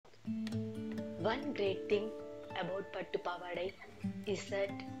One great thing about Pattu Pavadai is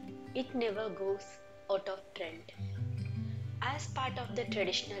that it never goes out of trend. As part of the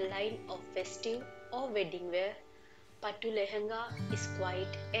traditional line of festive or wedding wear, Pattu Lehenga is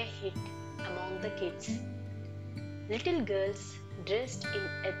quite a hit among the kids. Little girls dressed in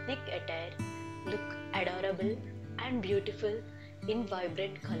ethnic attire look adorable and beautiful in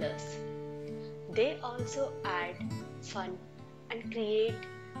vibrant colors. They also add fun and create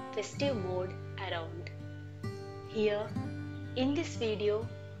festive mood around. Here in this video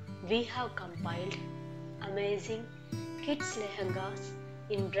we have compiled amazing kids lehengas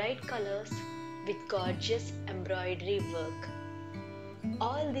in bright colors with gorgeous embroidery work.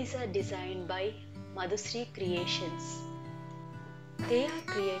 All these are designed by Madhusri Creations. They are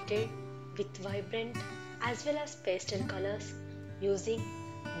created with vibrant as well as pastel colors using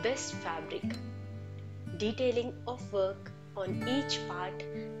best fabric. Detailing of work on each part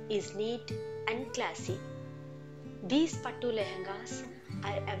is neat and classy. These Pattu Lehengas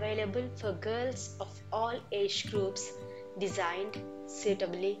are available for girls of all age groups, designed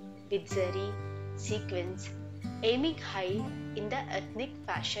suitably with zari, sequins, aiming high in the ethnic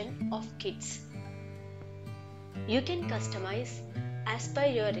fashion of kids. You can customize as per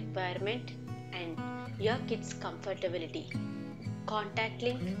your requirement and your kids' comfortability. Contact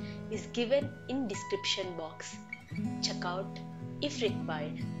link is given in description box. Check out if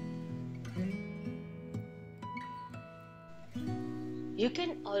required. You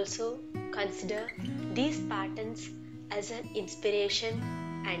can also consider these patterns as an inspiration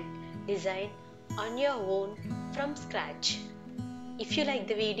and design on your own from scratch. If you like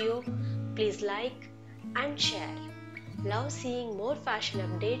the video, please like and share. Love seeing more fashion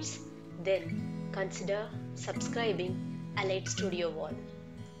updates? Then consider subscribing Allied Studio Wall.